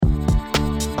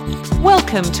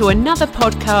Welcome to another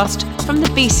podcast from the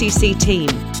BCC team.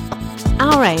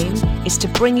 Our aim is to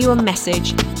bring you a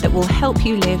message that will help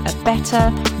you live a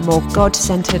better, more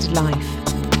God-centered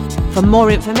life. For more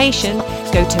information,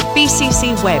 go to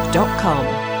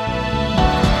bccweb.com.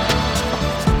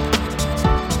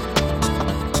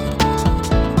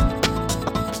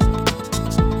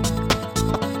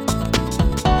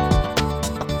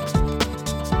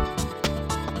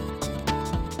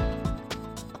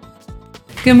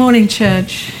 Good morning,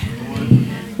 church.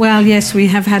 Well, yes, we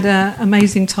have had an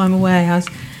amazing time away. I was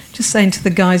just saying to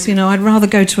the guys, I'd rather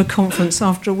go to a conference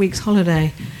after a week's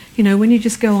holiday. When you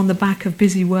just go on the back of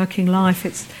busy working life,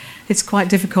 it's quite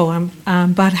difficult.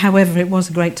 But however, it was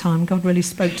a great time. God really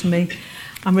spoke to me.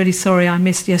 I'm really sorry I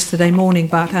missed yesterday morning,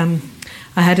 but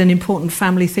I had an important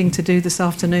family thing to do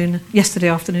yesterday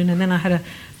afternoon, and then I had a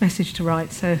message to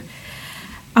write. So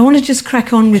I want to just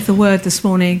crack on with the word this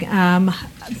morning.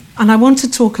 And I want to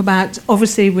talk about,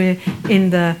 obviously we're in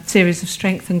the series of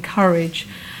strength and courage.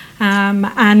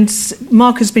 And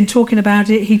Mark has been talking about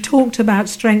it. He talked about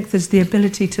strength as the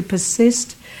ability to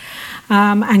persist,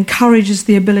 and courage as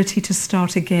the ability to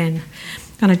start again.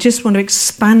 And I just want to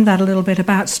expand that a little bit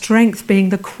about strength being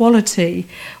the quality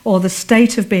or the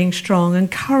state of being strong, and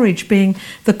courage being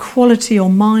the quality or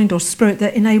mind or spirit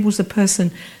that enables a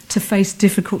person to face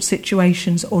difficult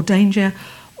situations or danger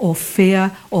or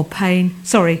fear or pain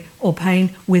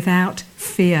without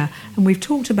fear. And we've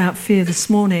talked about fear this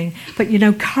morning, but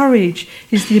courage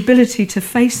is the ability to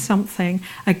face something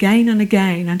again and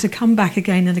again and to come back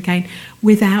again and again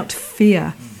without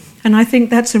fear. And I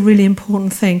think that's a really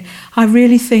important thing. I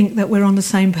really think that we're on the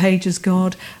same page as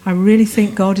God. I really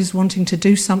think God is wanting to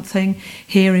do something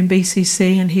here in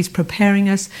BCC, and he's preparing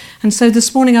us. And so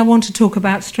this morning I want to talk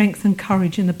about strength and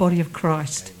courage in the body of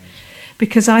Christ.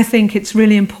 Because I think it's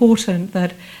really important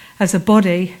that as a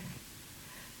body,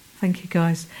 thank you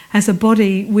guys, as a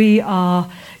body we are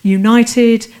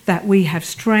united, that we have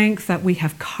strength, that we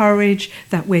have courage,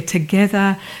 that we're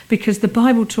together, because the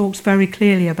Bible talks very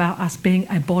clearly about us being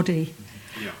a body,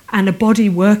 and a body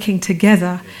working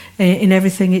together in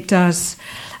everything it does.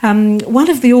 One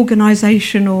of the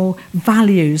organisational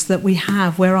values that we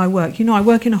have where I work, I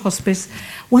work in a hospice.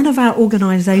 One of our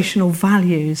organisational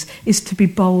values is to be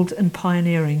bold and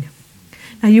pioneering.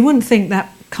 Now, you wouldn't think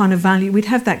that kind of value, we'd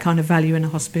have that kind of value in a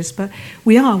hospice, but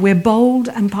we're bold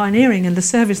and pioneering, and the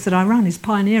service that I run is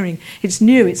pioneering. It's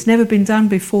new, it's never been done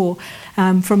before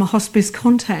from a hospice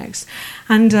context.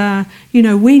 And,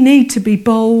 we need to be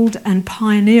bold and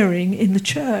pioneering in the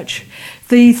church.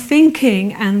 The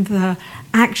thinking and the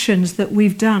actions that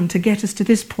we've done to get us to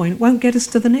this point won't get us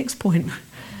to the next point.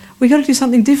 We've got to do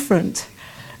something different.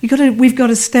 We've got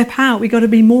to step out. We've got to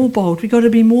be more bold. We've got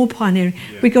to be more pioneering.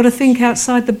 We've got to think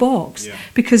outside the box,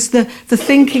 because the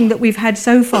thinking that we've had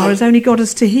so far has only got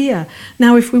us to here.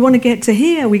 Now, if we want to get to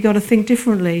here, we've got to think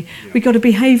differently. We've got to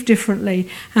behave differently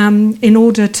in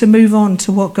order to move on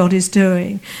to what God is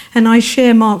doing. And I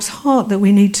share Mark's heart that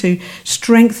we need to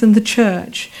strengthen the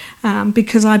church,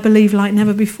 because I believe like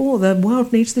never before, the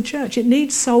world needs the church. It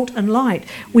needs salt and light.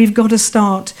 We've got to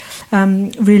start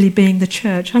really being the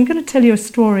church. I'm going to tell you a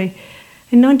story.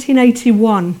 In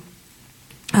 1981,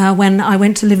 when I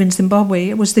went to live in Zimbabwe,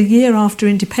 it was the year after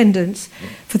independence,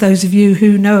 for those of you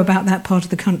who know about that part of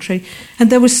the country, and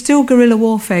there was still guerrilla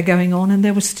warfare going on, and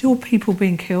there were still people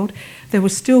being killed, there were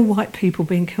still white people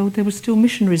being killed, there were still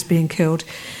missionaries being killed.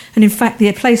 And in fact, the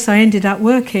place I ended up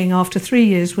working after 3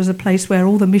 years was a place where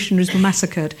all the missionaries were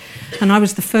massacred. And I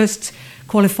was the first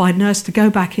qualified nurse to go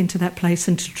back into that place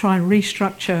and to try and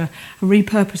restructure and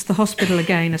repurpose the hospital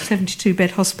again, a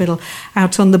 72-bed hospital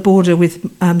out on the border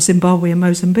with Zimbabwe and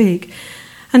Mozambique.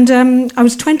 And I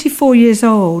was 24 years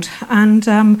old, and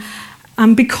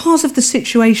because of the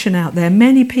situation out there,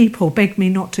 many people begged me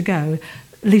not to go,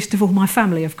 least of all my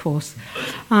family, of course.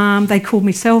 They called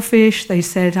me selfish. They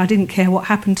said I didn't care what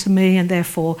happened to me, and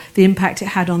therefore the impact it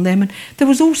had on them. And there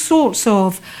was all sorts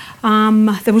of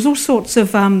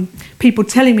people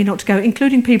telling me not to go,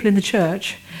 including people in the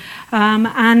church.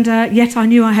 Yet I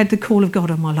knew I had the call of God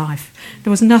on my life.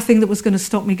 There was nothing that was going to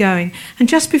stop me going. And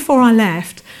just before I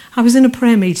left, I was in a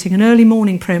prayer meeting, an early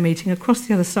morning prayer meeting across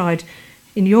the other side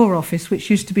in your office, which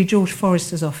used to be George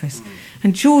Forrester's office.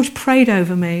 And George prayed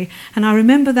over me, and I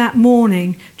remember that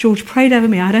morning, George prayed over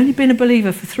me. I'd only been a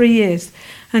believer for 3 years,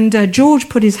 and George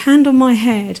put his hand on my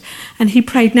head, and he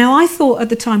prayed. Now, I thought at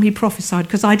the time he prophesied,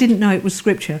 because I didn't know it was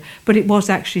Scripture, but it was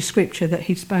actually Scripture that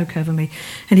he spoke over me.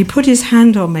 And he put his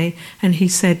hand on me, and he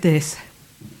said this.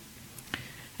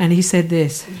 And he said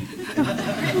this.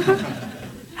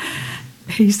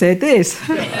 He said this.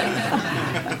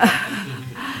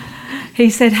 He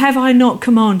said, "Have I not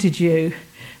commanded you?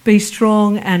 Be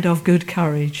strong and of good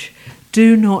courage.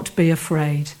 Do not be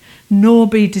afraid, nor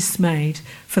be dismayed,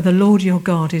 for the Lord your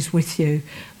God is with you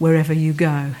wherever you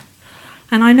go."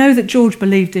 And I know that George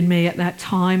believed in me at that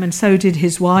time, and so did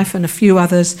his wife and a few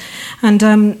others. And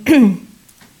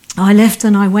I left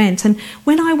and I went. And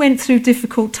when I went through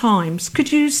difficult times, do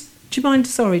you mind,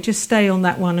 just stay on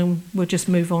that one and we'll just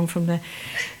move on from there.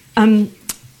 And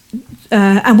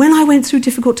when I went through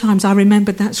difficult times, I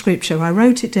remembered that scripture. I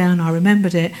wrote it down, I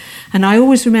remembered it, and I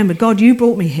always remembered, God, you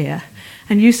brought me here,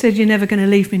 and you said you're never going to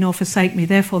leave me nor forsake me,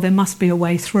 therefore there must be a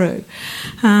way through.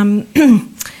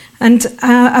 And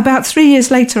about 3 years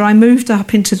later, I moved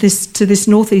up into this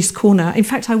northeast corner. In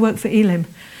fact, I worked for Elim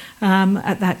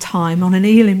at that time on an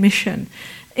Elim mission.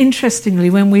 Interestingly,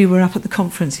 when we were up at the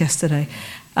conference yesterday,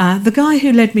 the guy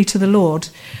who led me to the Lord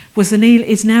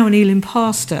is now an Elim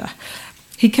pastor.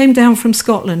 He came down from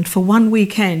Scotland for one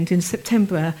weekend in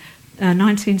September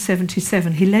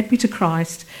 1977. He led me to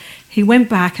Christ. He went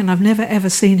back, and I've never ever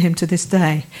seen him to this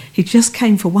day. He just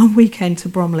came for one weekend to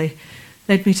Bromley,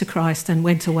 led me to Christ, and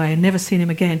went away, and never seen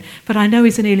him again. But I know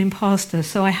he's an Elim pastor,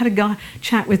 so I had a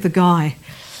chat with the guy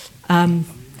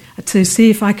to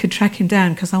see if I could track him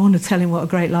down, because I want to tell him what a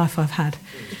great life I've had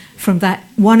from that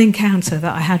one encounter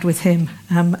that I had with him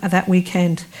that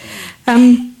weekend.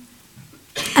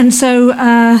 And so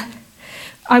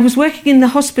I was working in the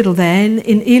hospital there,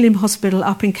 in Elim Hospital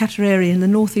up in Katarere in the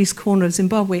northeast corner of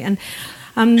Zimbabwe, and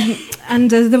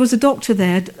there was a doctor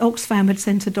there. Oxfam had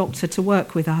sent a doctor to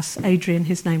work with us. Adrian,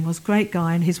 his name was, great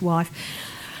guy, and his wife.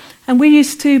 And we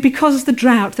used to, because of the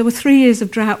drought, there were 3 years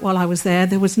of drought while I was there.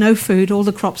 There was no food, all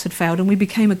the crops had failed, and we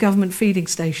became a government feeding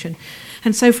station.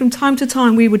 And so from time to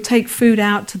time we would take food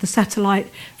out to the satellite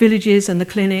villages and the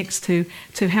clinics to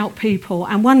help people.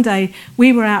 And one day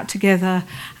we were out together,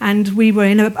 and we were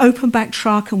in an open back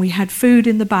truck, and we had food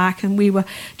in the back, and we were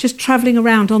just travelling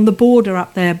around on the border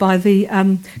up there by the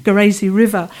Gerazi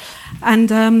River. And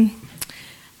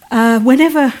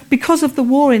because of the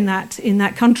war in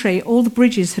that country, all the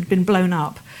bridges had been blown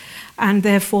up, and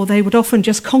therefore they would often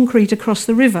just concrete across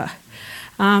the river.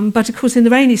 But of course in the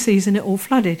rainy season it all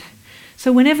flooded.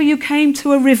 So whenever you came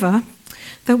to a river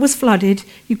that was flooded,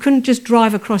 you couldn't just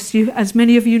drive across. As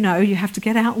many of you know, you have to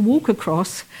get out and walk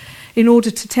across in order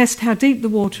to test how deep the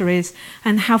water is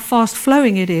and how fast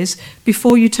flowing it is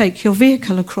before you take your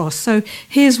vehicle across. So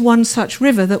here's one such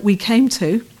river that we came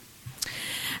to.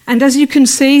 And as you can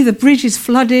see, the bridge is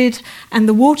flooded and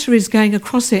the water is going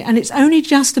across it, and it's only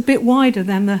just a bit wider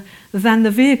than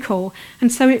the vehicle.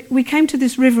 And so we came to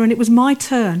this river, and it was my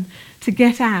turn to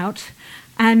get out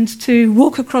and to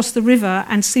walk across the river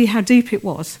and see how deep it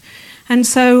was. And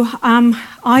so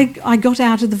I got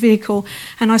out of the vehicle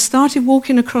and I started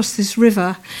walking across this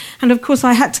river. And of course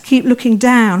I had to keep looking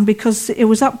down because it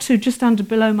was up to just under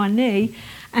below my knee,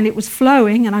 and it was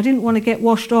flowing, and I didn't want to get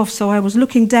washed off, so I was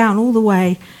looking down all the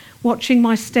way, watching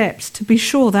my steps to be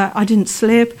sure that I didn't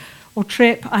slip or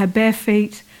trip. I had bare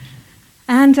feet.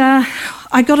 And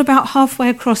I got about halfway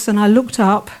across, and I looked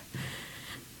up,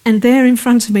 and there in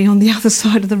front of me on the other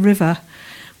side of the river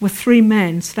were 3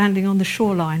 men standing on the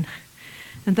shoreline.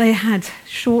 And they had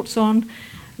shorts on,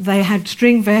 they had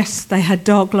string vests, they had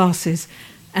dark glasses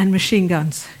and machine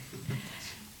guns.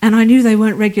 And I knew they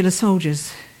weren't regular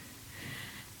soldiers.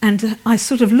 And I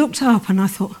sort of looked up and I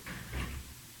thought,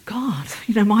 God,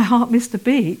 my heart missed a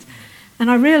beat. And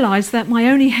I realised that my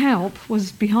only help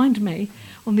was behind me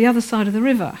on the other side of the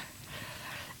river.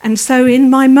 And so in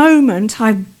my moment,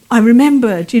 I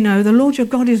remembered, the Lord your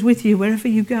God is with you wherever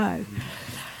you go.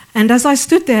 And as I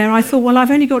stood there, I thought, well,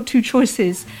 I've only got 2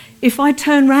 choices. If I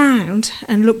turn round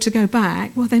and look to go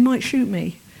back, well, they might shoot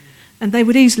me. And they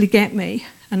would easily get me,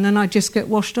 and then I'd just get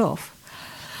washed off.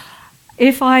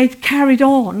 If I carried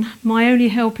on, my only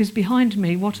help is behind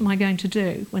me. What am I going to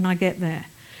do when I get there?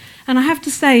 And I have to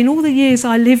say, in all the years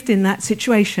I lived in that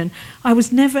situation, I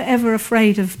was never, ever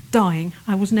afraid of dying.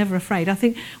 I was never afraid. I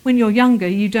think when you're younger,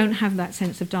 you don't have that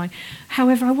sense of dying.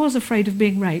 However, I was afraid of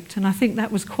being raped, and I think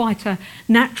that was quite a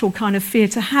natural kind of fear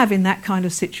to have in that kind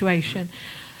of situation.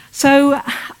 So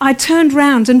I turned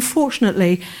round, and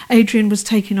fortunately, Adrian was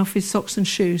taking off his socks and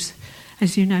shoes.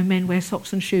 As you know, men wear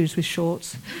socks and shoes with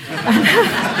shorts.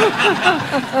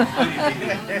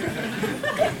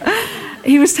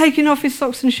 He was taking off his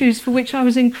socks and shoes, for which I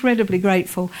was incredibly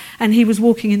grateful, and he was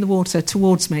walking in the water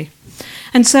towards me.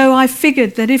 And so I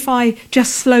figured that if I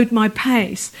just slowed my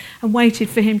pace and waited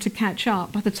for him to catch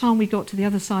up, by the time we got to the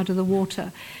other side of the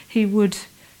water, he would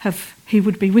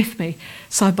be with me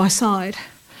side by side.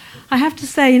 I have to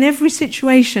say, in every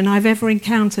situation I've ever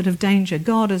encountered of danger,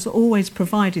 God has always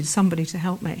provided somebody to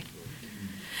help me.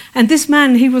 And this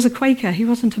man, he was a Quaker. He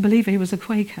wasn't a believer, he was a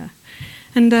Quaker.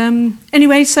 And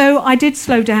anyway, so I did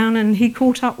slow down, and he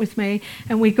caught up with me,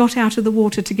 and we got out of the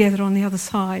water together on the other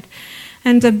side.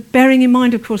 And bearing in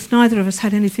mind, of course, neither of us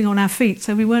had anything on our feet,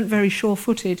 so we weren't very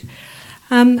sure-footed.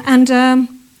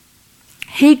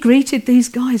 He greeted these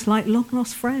guys like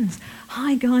long-lost friends.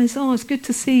 Hi, guys. Oh, it's good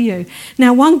to see you.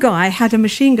 Now, one guy had a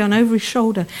machine gun over his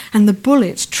shoulder, and the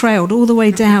bullets trailed all the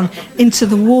way down into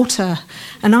the water.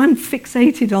 And I'm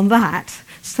fixated on that,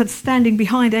 standing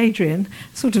behind Adrian,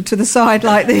 sort of to the side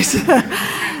like this.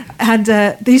 And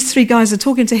these three guys are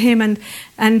talking to him, and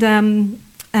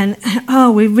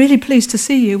oh, we're really pleased to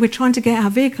see you. We're trying to get our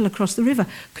vehicle across the river.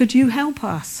 Could you help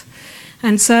us?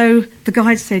 And so the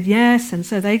guide said yes, and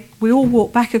so we all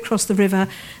walked back across the river.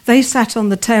 They sat on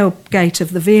the tailgate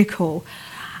of the vehicle,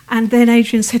 and then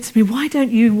Adrian said to me, why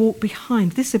don't you walk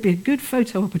behind? This would be a good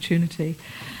photo opportunity.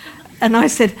 And I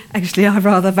said, actually, I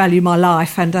rather value my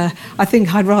life, and I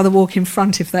think I'd rather walk in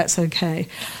front if that's okay.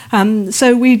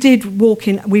 So we did walk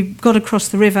in. We got across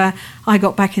the river. I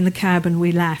got back in the cab, and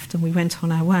we left, and we went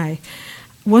on our way.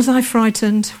 Was I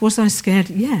frightened? Was I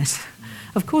scared? Yes.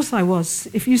 Of course I was.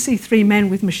 If you see three men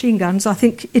with machine guns, I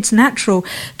think it's natural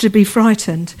to be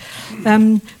frightened.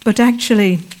 But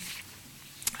actually,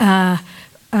 did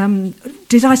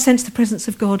I sense the presence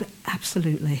of God?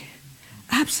 Absolutely.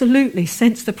 Absolutely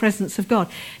sensed the presence of God.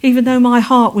 Even though my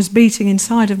heart was beating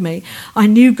inside of me, I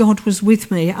knew God was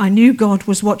with me. I knew God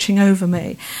was watching over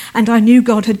me. And I knew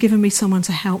God had given me someone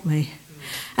to help me.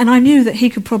 And I knew that he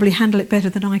could probably handle it better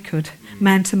than I could,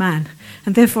 man to man.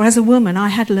 And therefore, as a woman, I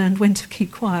had learned when to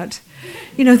keep quiet.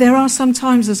 You know, there are some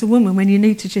times as a woman when you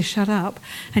need to just shut up,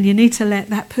 and you need to let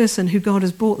that person who God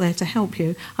has brought there to help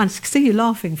you. I see you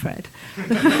laughing, Fred.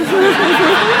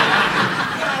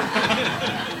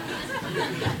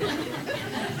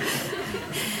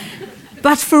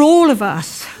 But for all of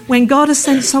us, when God has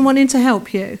sent someone in to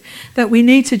help you, that we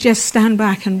need to just stand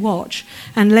back and watch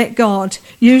and let God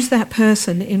use that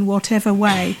person in whatever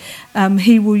way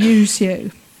he will use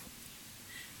you.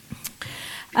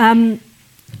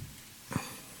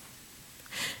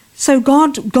 So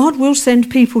God will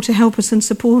send people to help us and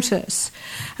support us.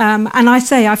 And I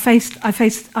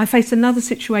faced another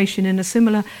situation in a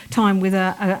similar time with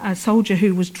a soldier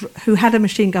who had a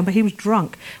machine gun, but he was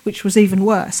drunk, which was even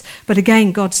worse. But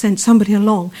again, God sent somebody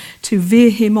along to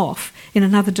veer him off in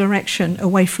another direction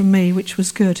away from me, which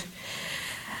was good.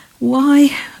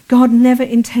 Why? God never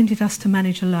intended us to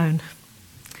manage alone.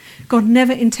 God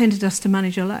never intended us to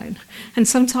manage alone. And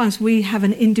sometimes we have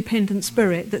an independent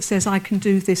spirit that says, I can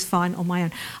do this fine on my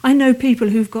own. I know people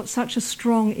who've got such a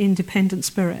strong independent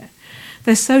spirit.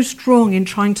 They're so strong in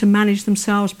trying to manage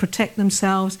themselves, protect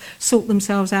themselves, sort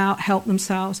themselves out, help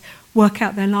themselves, work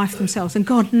out their life themselves. And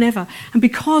God never. And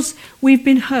because we've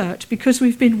been hurt, because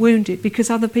we've been wounded, because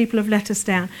other people have let us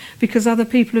down, because other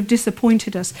people have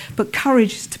disappointed us, but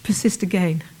courage is to persist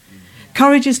again.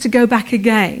 Courage is to go back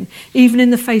again, even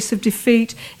in the face of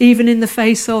defeat, even in the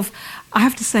face of, I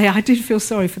have to say, I did feel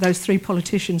sorry for those three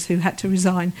politicians who had to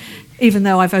resign, even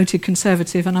though I voted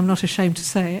Conservative, and I'm not ashamed to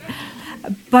say it.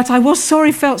 But I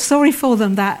felt sorry for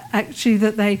them that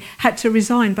they had to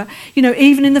resign. But, you know,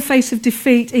 even in the face of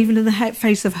defeat, even in the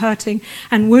face of hurting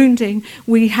and wounding,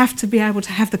 we have to be able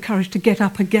to have the courage to get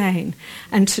up again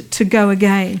and to go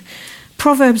again.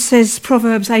 Proverbs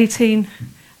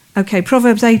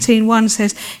 18:1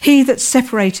 says, he that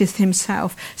separateth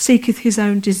himself seeketh his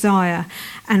own desire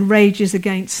and rages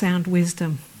against sound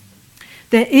wisdom.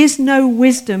 There is no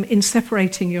wisdom in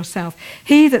separating yourself.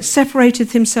 He that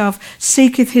separateth himself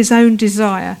seeketh his own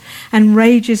desire and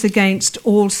rages against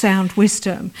all sound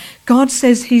wisdom. God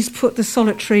says he's put the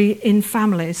solitary in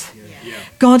families.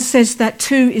 God says that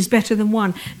two is better than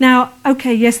one. Now,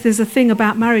 okay, yes, there's a thing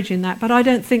about marriage in that, but I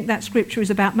don't think that scripture is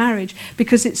about marriage,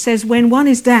 because it says when one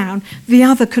is down, the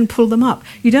other can pull them up.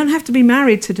 You don't have to be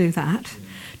married to do that.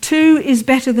 Two is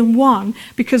better than one,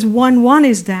 because when one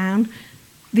is down,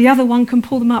 the other one can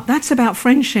pull them up. That's about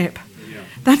friendship.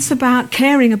 That's about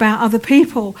caring about other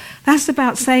people. That's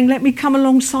about saying, let me come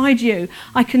alongside you.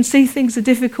 I can see things are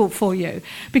difficult for you.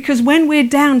 Because when we're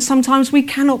down, sometimes we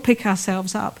cannot pick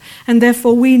ourselves up. And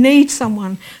therefore we need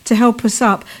someone to help us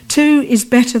up. Two is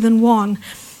better than one.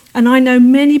 And I know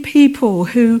many people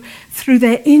who, through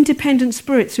their independent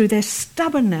spirit, through their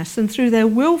stubbornness and through their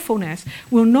willfulness,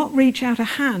 will not reach out a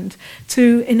hand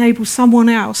to enable someone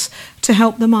else to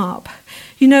help them up.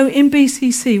 You know, in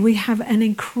BCC, we have an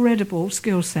incredible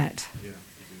skill set.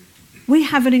 We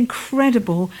have an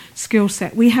incredible skill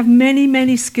set. We have many,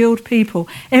 many skilled people.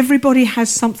 Everybody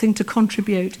has something to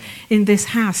contribute in this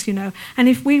house, you know. And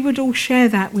if we would all share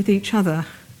that with each other,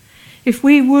 if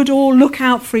we would all look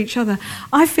out for each other.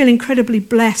 I feel incredibly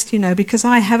blessed, because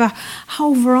I have a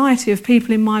whole variety of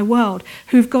people in my world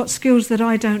who've got skills that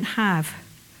I don't have.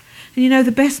 And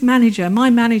the best manager, my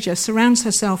manager, surrounds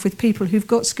herself with people who've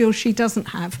got skills she doesn't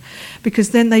have,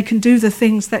 because then they can do the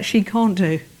things that she can't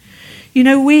do.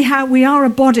 We are a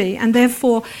body, and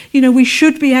therefore, we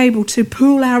should be able to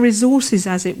pool our resources,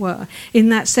 as it were, in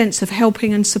that sense of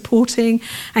helping and supporting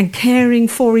and caring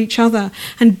for each other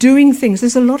and doing things.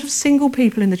 There's a lot of single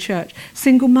people in the church,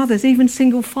 single mothers, even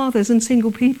single fathers and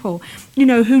single people,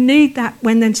 who need that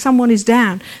when then someone is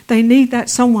down. They need that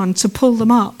someone to pull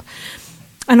them up.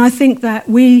 And I think that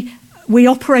we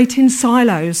operate in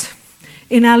silos,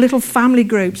 in our little family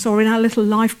groups or in our little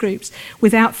life groups,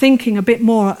 without thinking a bit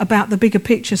more about the bigger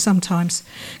picture sometimes.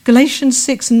 Galatians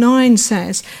 6:9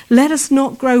 says, "Let us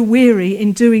not grow weary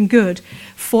in doing good,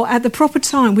 for at the proper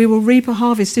time we will reap a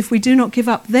harvest if we do not give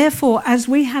up. Therefore, as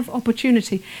we have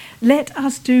opportunity, let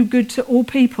us do good to all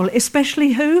people,"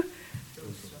 especially who?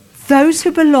 Those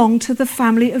who belong to the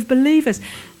family of believers.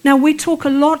 Now, we talk a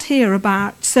lot here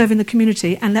about serving the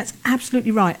community, and that's absolutely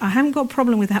right. I haven't got a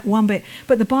problem with that one bit,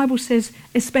 but the Bible says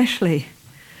especially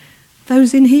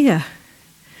those in here.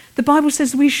 The Bible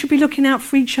says we should be looking out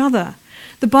for each other.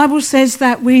 The Bible says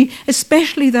that we,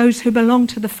 especially those who belong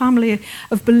to the family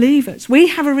of believers, we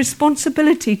have a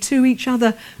responsibility to each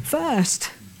other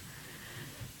first.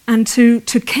 And to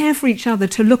care for each other,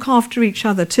 to look after each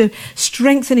other, to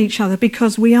strengthen each other,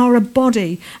 because we are a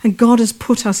body and God has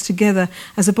put us together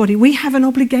as a body. We have an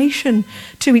obligation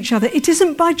to each other. It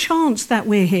isn't by chance that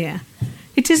we're here.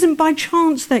 It isn't by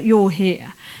chance that you're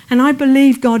here. And I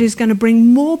believe God is going to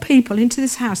bring more people into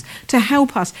this house to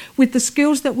help us with the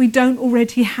skills that we don't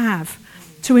already have,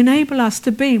 to enable us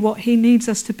to be what He needs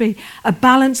us to be, a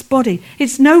balanced body.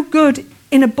 It's no good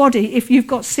in a body if you've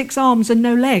got 6 arms and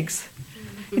no legs.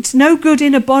 It's no good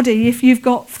in a body if you've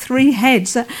got 3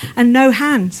 heads and no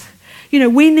hands.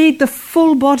 We need the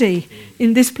full body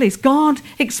in this place. God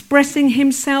expressing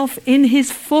Himself in His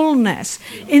fullness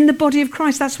in the body of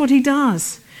Christ. That's what He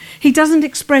does. He doesn't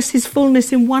express His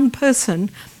fullness in one person.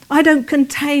 I don't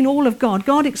contain all of God.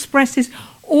 God expresses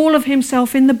all of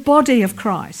Himself in the body of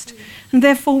Christ. And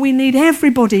therefore we need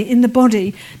everybody in the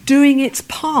body doing its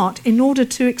part in order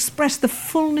to express the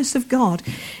fullness of God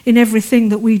in everything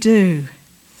that we do.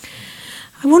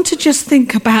 I want to just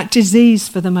think about disease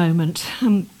for the moment.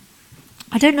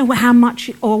 I don't know how much,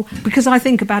 or because I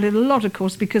think about it a lot, of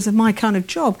course, because of my kind of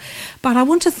job, but I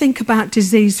want to think about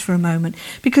disease for a moment.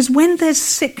 Because when there's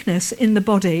sickness in the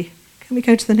body, can we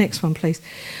go to the next one, please?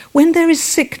 When there is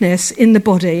sickness in the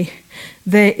body,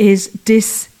 there is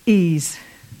dis-ease.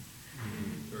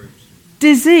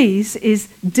 Disease is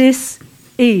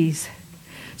dis-ease.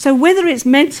 So whether it's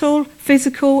mental,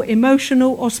 physical,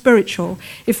 emotional, or spiritual,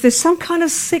 if there's some kind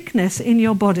of sickness in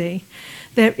your body,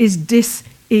 there is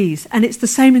dis-ease. And it's the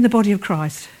same in the body of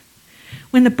Christ.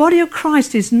 When the body of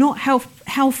Christ is not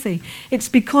healthy, it's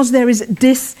because there is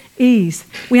dis-ease.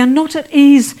 We are not at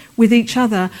ease with each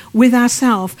other, with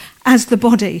ourselves, as the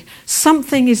body.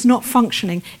 Something is not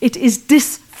functioning. It is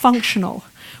dysfunctional.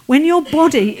 When your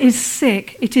body is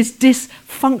sick, it is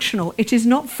dysfunctional. It is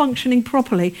not functioning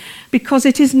properly because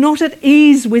it is not at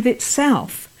ease with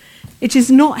itself. It is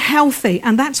not healthy,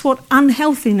 and that's what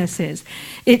unhealthiness is.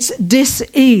 It's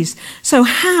dis-ease. So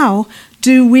how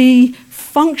do we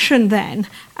function then?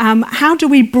 How do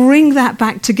we bring that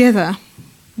back together?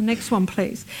 Next one,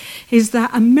 please. Is that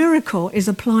a miracle is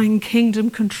applying kingdom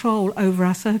control over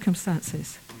our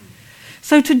circumstances.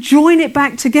 So to join it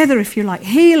back together, if you like,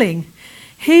 healing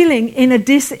in a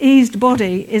diseased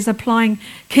body is applying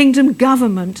kingdom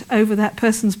government over that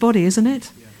person's body, isn't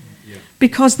it? Yeah.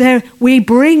 Because we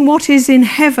bring what is in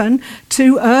heaven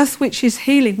to earth, which is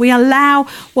healing. We allow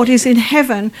what is in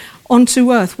heaven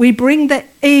onto earth. We bring the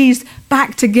ease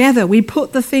back together. We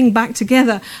put the thing back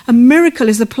together. A miracle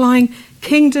is applying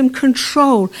kingdom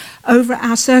control over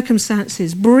our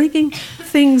circumstances, bringing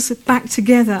things back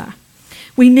together.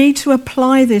 We need to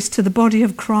apply this to the body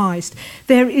of Christ.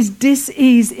 There is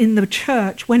dis-ease in the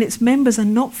church when its members are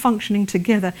not functioning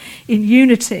together in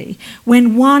unity,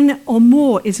 when one or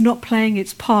more is not playing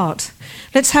its part.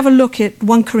 Let's have a look at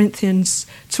 1 Corinthians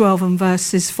 12 and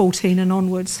verses 14 and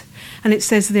onwards. And it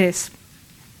says this,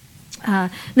 now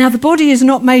the body is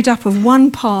not made up of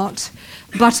one part,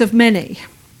 but of many.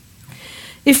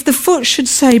 If the foot should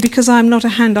say, because I am not a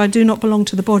hand, I do not belong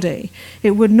to the body,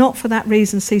 it would not for that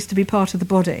reason cease to be part of the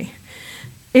body.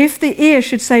 If the ear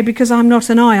should say, because I'm not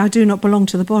an eye, I do not belong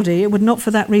to the body, it would not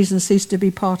for that reason cease to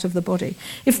be part of the body.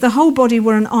 If the whole body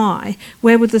were an eye,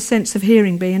 where would the sense of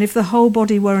hearing be? And if the whole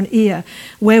body were an ear,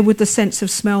 where would the sense of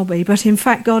smell be? But in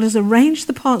fact, God has arranged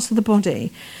the parts of the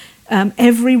body,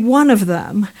 every one of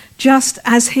them, just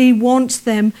as he wants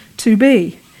them to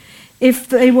be. If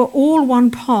they were all one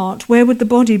part, where would the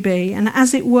body be? And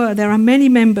as it were, there are many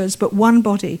members, but one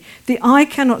body. The eye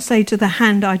cannot say to the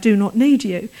hand, I do not need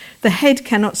you. The head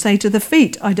cannot say to the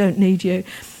feet, I don't need you.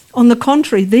 On the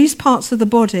contrary, these parts of the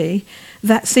body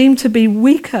that seem to be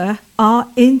weaker are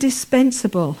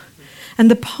indispensable.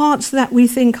 And the parts that we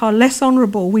think are less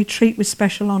honourable, we treat with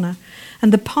special honour.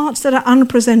 And the parts that are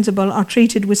unpresentable are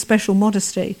treated with special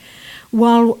modesty,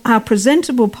 while our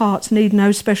presentable parts need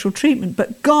no special treatment.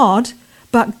 But God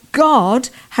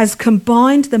has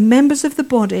combined the members of the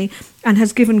body and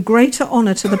has given greater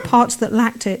honour to the parts that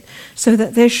lacked it, so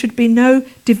that there should be no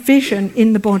division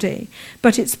in the body,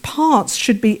 but its parts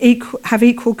should be have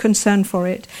equal concern for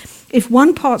it. If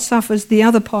one part suffers, the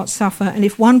other parts suffer, and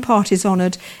if one part is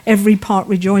honoured, every part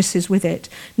rejoices with it.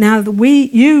 Now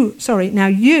you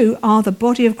are the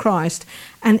body of Christ,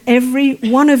 and every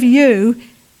one of you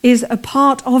is a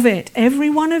part of it. Every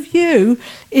one of you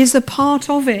is a part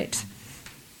of it.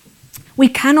 We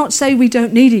cannot say we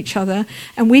don't need each other,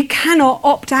 and we cannot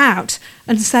opt out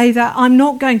and say that I'm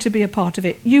not going to be a part of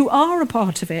it. You are a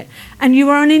part of it, and you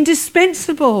are an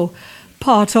indispensable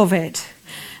part of it.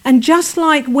 And just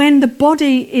like when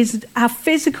our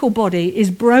physical body is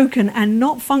broken and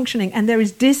not functioning, and there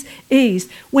is dis-ease,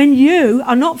 when you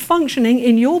are not functioning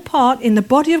in your part in the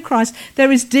body of Christ,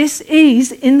 there is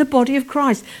dis-ease in the body of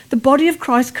Christ. The body of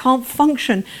Christ can't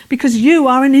function because you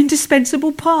are an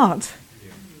indispensable part.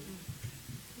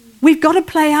 We've got to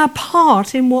play our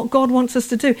part in what God wants us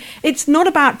to do. It's not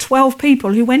about 12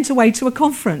 people who went away to a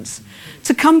conference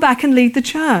to come back and lead the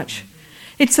church.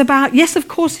 It's about, yes, of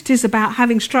course it is about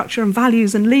having structure and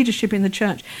values and leadership in the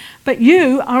church, but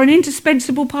you are an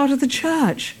indispensable part of the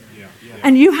church.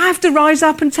 And you have to rise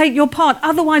up and take your part,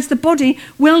 otherwise the body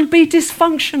will be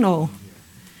dysfunctional.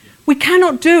 We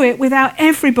cannot do it without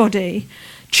everybody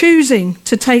choosing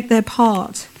to take their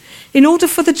part. In order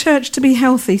for the church to be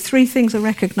healthy, three things are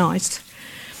recognised.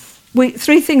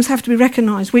 Three things have to be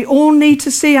recognised. We all need to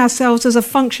see ourselves as a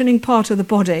functioning part of the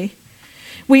body.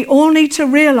 We all need to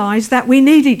realise that we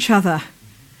need each other.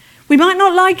 We might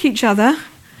not like each other,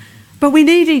 but we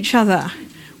need each other.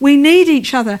 We need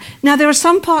each other. Now, there are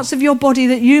some parts of your body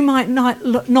that you might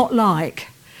not like.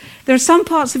 There are some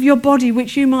parts of your body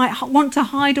which you might want to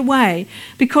hide away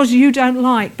because you don't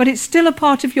like, but it's still a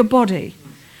part of your body.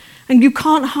 And you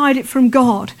can't hide it from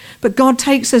God. But God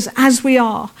takes us as we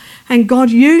are. And God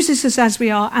uses us as we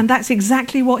are. And that's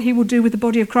exactly what he will do with the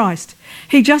body of Christ.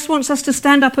 He just wants us to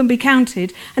stand up and be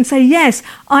counted and say, yes,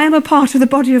 I am a part of the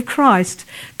body of Christ.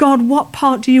 God, what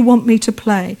part do you want me to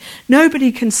play?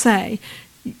 Nobody can say,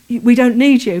 we don't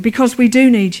need you, because we do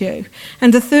need you.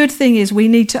 And the third thing is we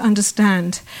need to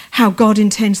understand how God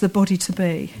intends the body to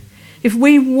be. If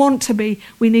we want to be,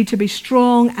 we need to be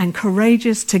strong and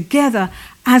courageous together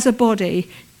as a body,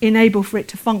 enable for it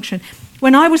to function.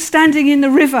 When I was standing in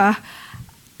the river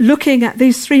looking at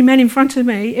these three men in front of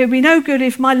me, it would be no good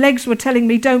if my legs were telling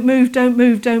me, don't move, don't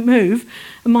move, don't move,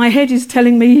 and my head is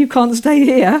telling me, you can't stay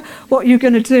here, what are you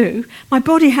going to do? My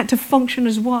body had to function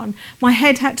as one. My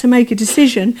head had to make a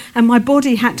decision, and my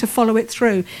body had to follow it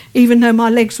through, even though my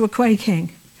legs were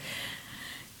quaking.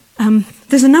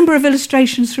 There's a number of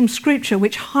illustrations from Scripture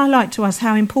which highlight to us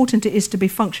how important it is to be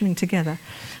functioning together.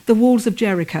 The walls of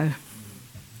Jericho.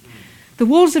 The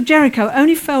walls of Jericho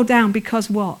only fell down because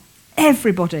what?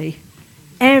 Everybody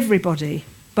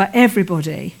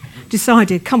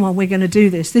decided, come on, we're going to do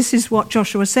this. This is what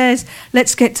Joshua says.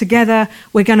 Let's get together.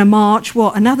 We're going to march.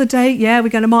 What, another day? Yeah, we're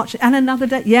going to march. And another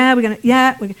day? Yeah, we're going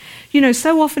to, You know,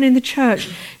 so often in the church,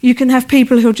 you can have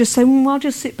people who'll just say, I'll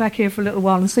just sit back here for a little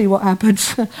while and see what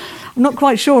happens. I'm not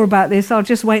quite sure about this. I'll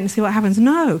just wait and see what happens.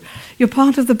 No, you're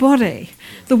part of the body.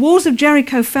 The walls of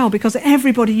Jericho fell because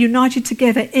everybody united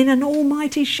together in an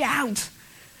almighty shout.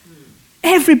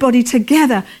 Everybody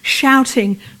together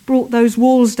shouting brought those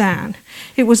walls down.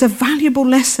 It was a valuable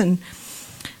lesson.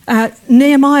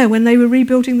 Nehemiah, when they were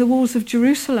rebuilding the walls of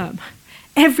Jerusalem,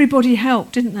 everybody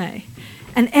helped, didn't they?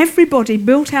 And everybody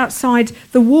built outside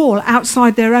the wall,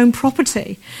 outside their own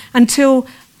property, until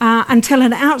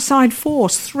an outside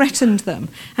force threatened them.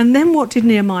 And then what did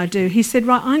Nehemiah do? He said,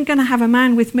 right, I'm going to have a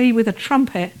man with me with a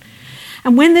trumpet.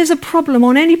 And when there's a problem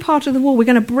on any part of the wall, we're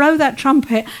going to blow that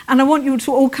trumpet, and I want you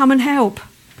to all come and help.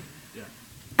 Yeah.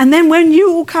 And then when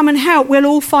you all come and help, we'll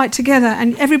all fight together,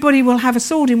 and everybody will have a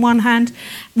sword in one hand,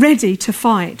 ready to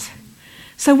fight.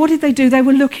 So what did they do? They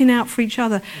were looking out for each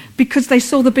other because they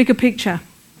saw the bigger picture.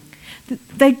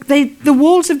 The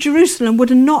walls of Jerusalem would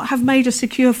not have made a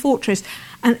secure fortress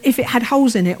and if it had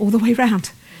holes in it all the way round.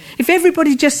 If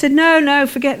everybody just said, no,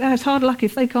 forget that, it's hard luck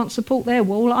if they can't support their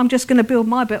wall, I'm just going to build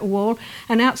my bit of wall,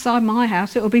 and outside my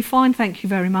house it'll be fine, thank you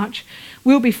very much.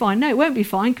 We'll be fine. No, it won't be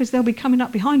fine because they'll be coming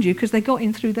up behind you because they got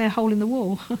in through their hole in the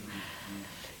wall.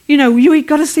 You've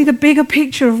got to see the bigger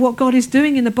picture of what God is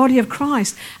doing in the body of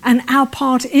Christ and our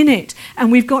part in it.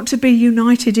 And we've got to be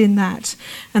united in that.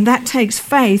 And that takes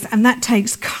faith and that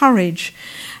takes courage.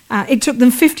 It took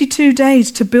them 52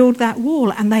 days to build that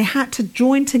wall, and they had to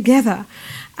join together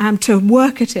to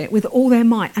work at it with all their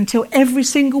might until every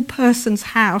single person's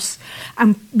house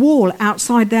and wall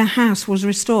outside their house was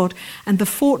restored, and the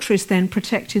fortress then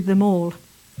protected them all.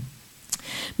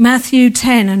 Matthew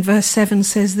 10 and verse 7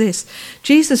 says this.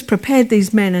 Jesus prepared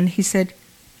these men and he said,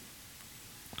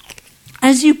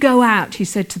 as you go out, he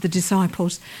said to the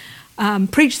disciples,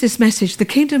 preach this message, the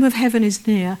kingdom of heaven is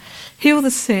near, heal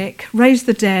the sick, raise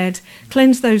the dead,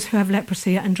 cleanse those who have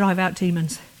leprosy and drive out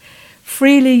demons.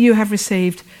 Freely you have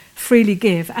received, freely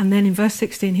give. And then in verse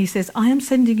 16 he says, I am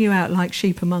sending you out like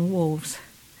sheep among wolves.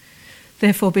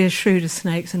 Therefore be as shrewd as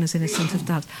snakes and as innocent as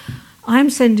doves. I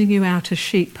am sending you out as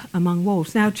sheep among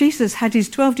wolves. Now, Jesus had his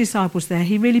 12 disciples there.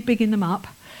 He really bigging them up.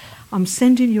 I'm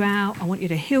sending you out. I want you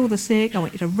to heal the sick. I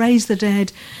want you to raise the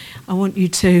dead. I want you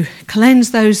to cleanse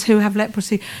those who have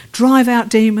leprosy. Drive out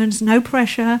demons. No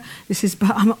pressure.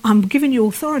 But I'm giving you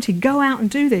authority. Go out and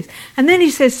do this. And then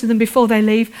he says to them before they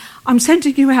leave, I'm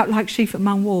sending you out like sheep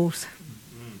among wolves.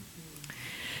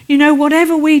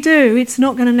 Whatever we do, it's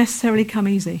not going to necessarily come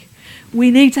easy. We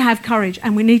need to have courage,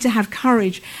 and we need to have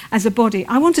courage as a body.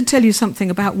 I want to tell you something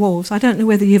about wolves. I don't know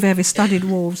whether you've ever studied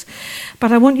wolves,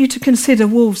 but I want you to consider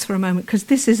wolves for a moment, because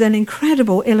this is an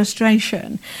incredible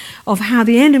illustration of how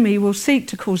the enemy will seek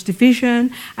to cause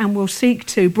division and will seek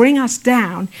to bring us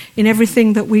down in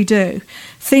everything that we do.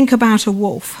 Think about a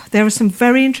wolf. There are some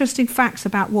very interesting facts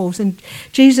about wolves, and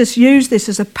Jesus used this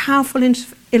as a powerful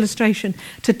illustration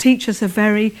to teach us a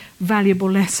very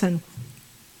valuable lesson.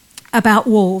 About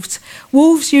wolves.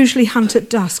 Wolves usually hunt at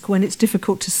dusk when it's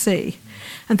difficult to see,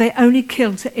 and they only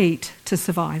kill to eat to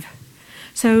survive.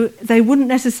 So they wouldn't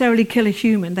necessarily kill a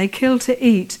human. They kill to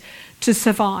eat to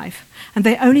survive, and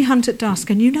they only hunt at dusk.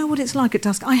 And you know what it's like at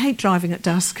dusk. I hate driving at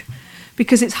dusk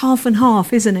because it's half and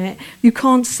half, isn't it? You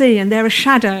can't see, and there are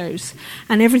shadows,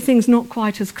 and everything's not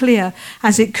quite as clear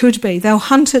as it could be. They'll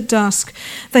hunt at dusk.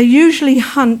 They usually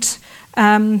hunt...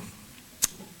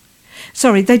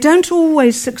 They don't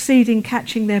always succeed in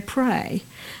catching their prey,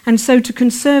 and so to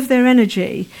conserve their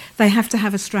energy, they have to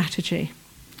have a strategy.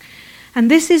 And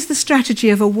this is the strategy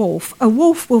of a wolf. A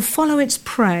wolf will follow its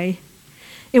prey.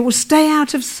 It will stay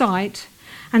out of sight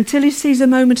until it sees a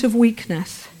moment of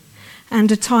weakness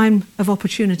and a time of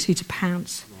opportunity to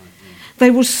pounce. They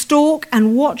will stalk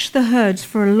and watch the herds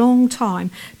for a long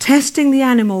time, testing the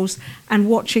animals and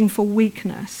watching for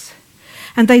weakness.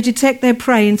 And they detect their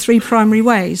prey in three primary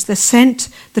ways: the scent,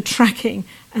 the tracking,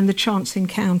 and the chance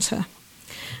encounter.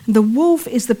 And the wolf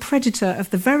is the predator of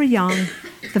the very young,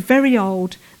 the very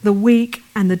old, the weak,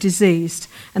 and the diseased.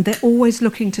 And they're always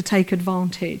looking to take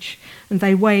advantage. And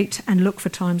they wait and look for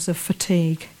times of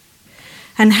fatigue.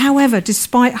 And however,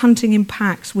 despite hunting in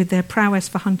packs with their prowess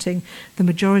for hunting, the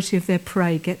majority of their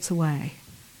prey gets away.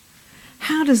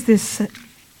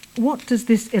 What does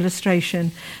this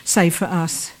illustration say for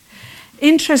us?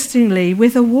 Interestingly,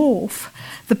 with a wolf,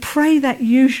 the prey that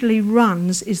usually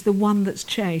runs is the one that's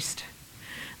chased.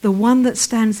 The one that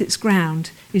stands its ground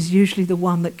is usually the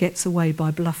one that gets away by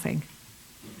bluffing.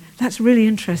 That's really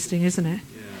interesting, isn't it?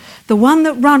 Yeah. The one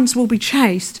that runs will be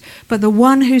chased, but the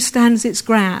one who stands its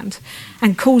ground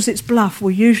and calls its bluff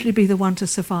will usually be the one to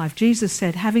survive. Jesus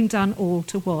said, having done all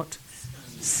to what?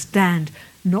 Stand.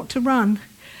 Not to run,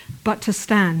 but to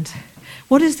stand.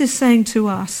 What is this saying to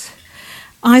us?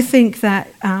 I think that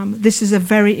this is a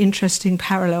very interesting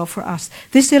parallel for us.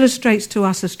 This illustrates to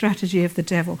us a strategy of the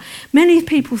devil. Many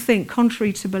people think,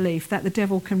 contrary to belief, that the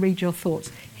devil can read your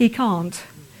thoughts. He can't.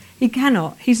 He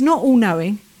cannot. He's not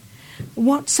all-knowing.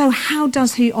 So how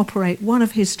does he operate? One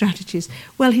of his strategies,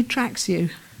 well, he tracks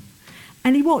you,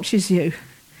 and he watches you,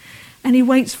 and he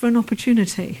waits for an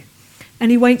opportunity, and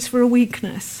he waits for a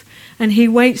weakness. And he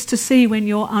waits to see when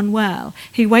you're unwell.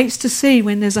 He waits to see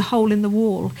when there's a hole in the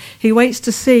wall. He waits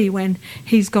to see when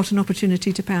he's got an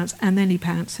opportunity to pounce, and then he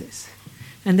pounces.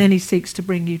 And then he seeks to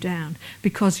bring you down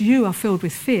because you are filled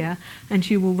with fear and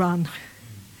you will run.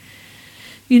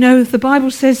 You know, the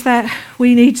Bible says that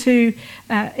we need to,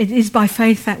 it is by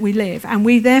faith that we live, and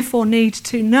we therefore need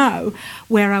to know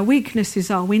where our weaknesses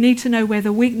are. We need to know where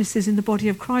the weaknesses in the body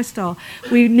of Christ are.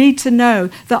 We need to know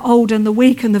the old and the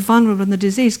weak and the vulnerable and the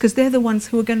diseased, because they're the ones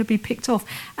who are going to be picked off.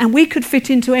 And we could fit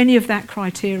into any of that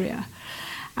criteria.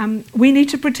 We need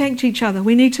to protect each other.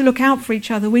 We need to look out for each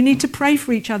other. We need to pray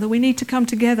for each other. We need to come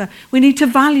together. We need to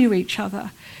value each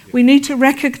other. We need to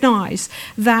recognize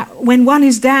that when one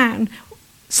is down,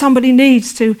 somebody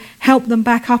needs to help them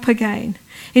back up again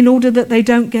in order that they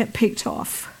don't get picked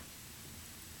off.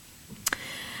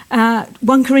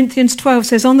 1 Corinthians 12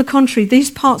 says, on the contrary, these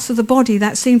parts of the body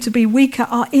that seem to be weaker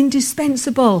are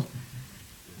indispensable.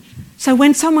 So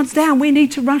when someone's down, we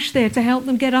need to rush there to help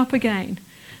them get up again.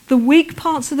 The weak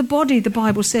parts of the body, the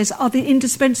Bible says, are the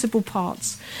indispensable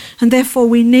parts. And therefore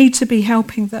we need to be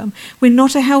helping them. We're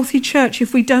not a healthy church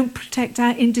if we don't protect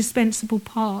our indispensable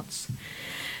parts.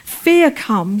 Fear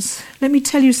comes. Let me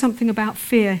tell you something about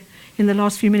fear in the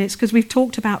last few minutes, because we've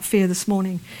talked about fear this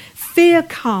morning. Fear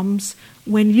comes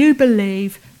when you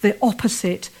believe the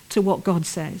opposite to what God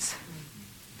says.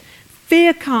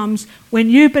 Fear comes when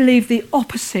you believe the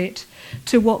opposite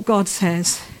to what God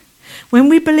says. When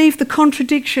we believe the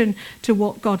contradiction to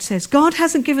what God says. God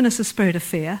hasn't given us a spirit of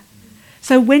fear.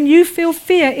 So when you feel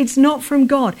fear, it's not from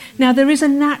God. Now, there is a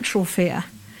natural fear.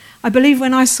 I believe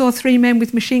when I saw 3 men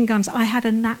with machine guns, I had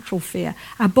a natural fear.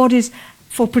 Our bodies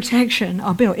for protection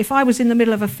are built. If I was in the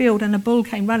middle of a field and a bull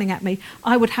came running at me,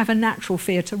 I would have a natural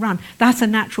fear to run. That's a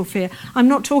natural fear. I'm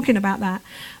not talking about that.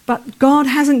 But God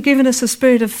hasn't given us a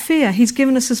spirit of fear. He's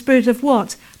given us a spirit of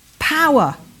what?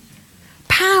 Power.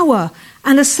 Power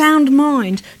and a sound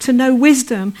mind to know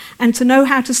wisdom and to know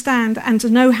how to stand and to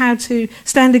know how to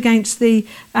stand against the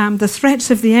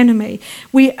threats of the enemy.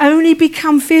 We only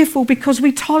become fearful because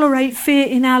we tolerate fear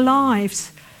in our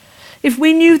lives. If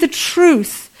we knew the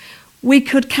truth, we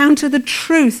could counter the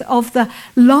truth of the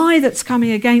lie that's coming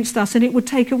against us, and it would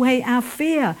take away our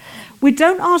fear. We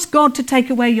don't ask God to take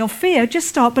away your fear, just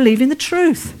start believing the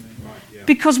truth.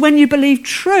 Because when you believe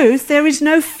truth, there is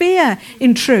no fear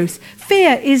in truth.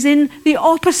 Fear is in the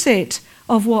opposite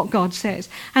of what God says.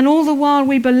 And all the while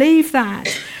we believe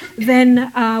that,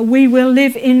 then we will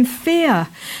live in fear.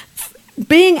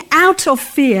 Being out of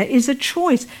fear is a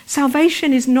choice.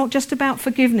 Salvation is not just about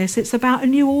forgiveness, it's about a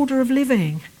new order of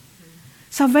living.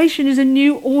 Salvation is a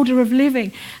new order of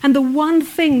living. And the one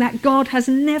thing that God has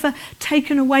never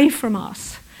taken away from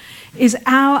us is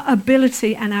our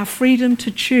ability and our freedom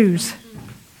to choose.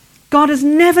 God has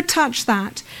never touched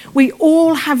that. We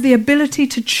all have the ability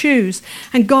to choose,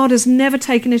 and God has never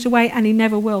taken it away, and he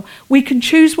never will. We can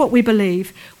choose what we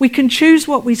believe. We can choose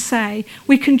what we say.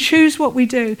 We can choose what we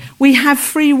do. We have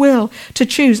free will to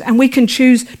choose, and we can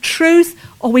choose truth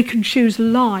or we can choose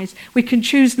lies. We can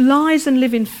choose lies and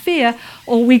live in fear,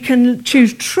 or we can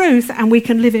choose truth and we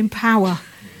can live in power.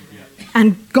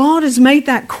 And God has made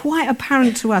that quite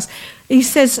apparent to us. He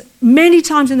says many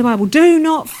times in the Bible, do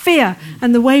not fear.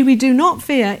 And the way we do not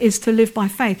fear is to live by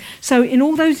faith. So in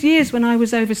all those years when I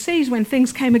was overseas, when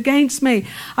things came against me,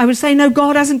 I would say, no,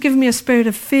 God hasn't given me a spirit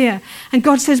of fear. And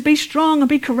God says, be strong and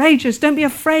be courageous. Don't be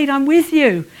afraid. I'm with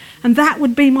you. And that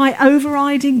would be my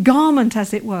overriding garment,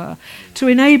 as it were, to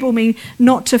enable me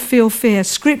not to feel fear.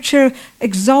 Scripture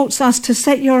exalts us to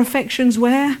set your affections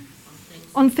where?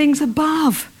 On things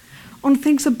above. On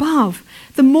things above.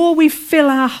 The more we fill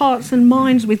our hearts and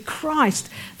minds with Christ,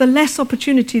 the less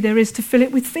opportunity there is to fill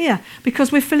it with fear,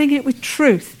 because we're filling it with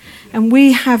truth. And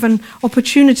we have an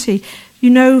opportunity. You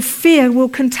know, fear will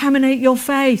contaminate your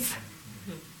faith.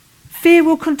 Fear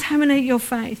will contaminate your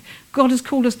faith. God has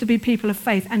called us to be people of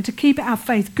faith, and to keep our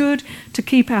faith good, to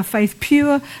keep our faith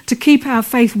pure, to keep our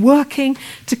faith working,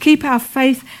 to keep our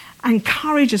faith and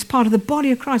courage as part of the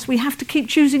body of Christ. We have to keep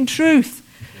choosing truth.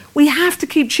 We have to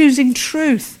keep choosing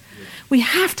truth. We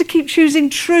have to keep choosing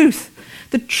truth.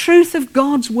 The truth of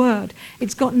God's word.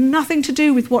 It's got nothing to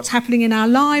do with what's happening in our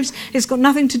lives. It's got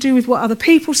nothing to do with what other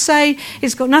people say.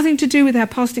 It's got nothing to do with our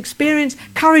past experience.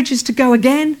 Courage is to go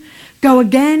again, go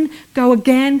again, go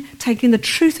again, taking the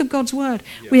truth of God's word.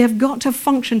 Yeah. We have got to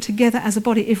function together as a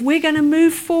body. If we're going to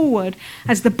move forward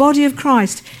as the body of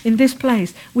Christ in this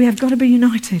place, we have got to be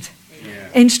united.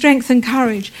 In strength and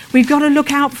courage. We've got to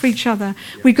look out for each other.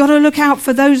 We've got to look out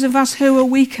for those of us who are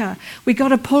weaker. We've got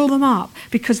to pull them up,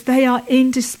 because they are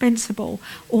indispensable,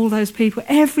 all those people.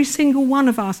 Every single one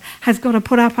of us has got to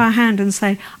put up our hand and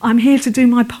say, I'm here to do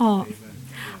my part.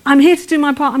 I'm here to do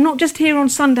my part. I'm not just here on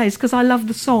Sundays because I love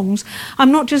the songs.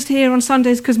 I'm not just here on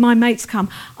Sundays because my mates come.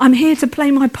 I'm here to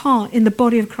play my part in the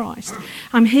body of Christ.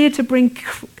 I'm here to bring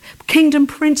kingdom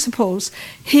principles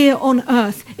here on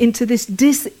earth into this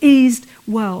diseased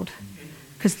world.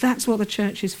 Because that's what the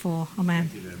church is for. Amen.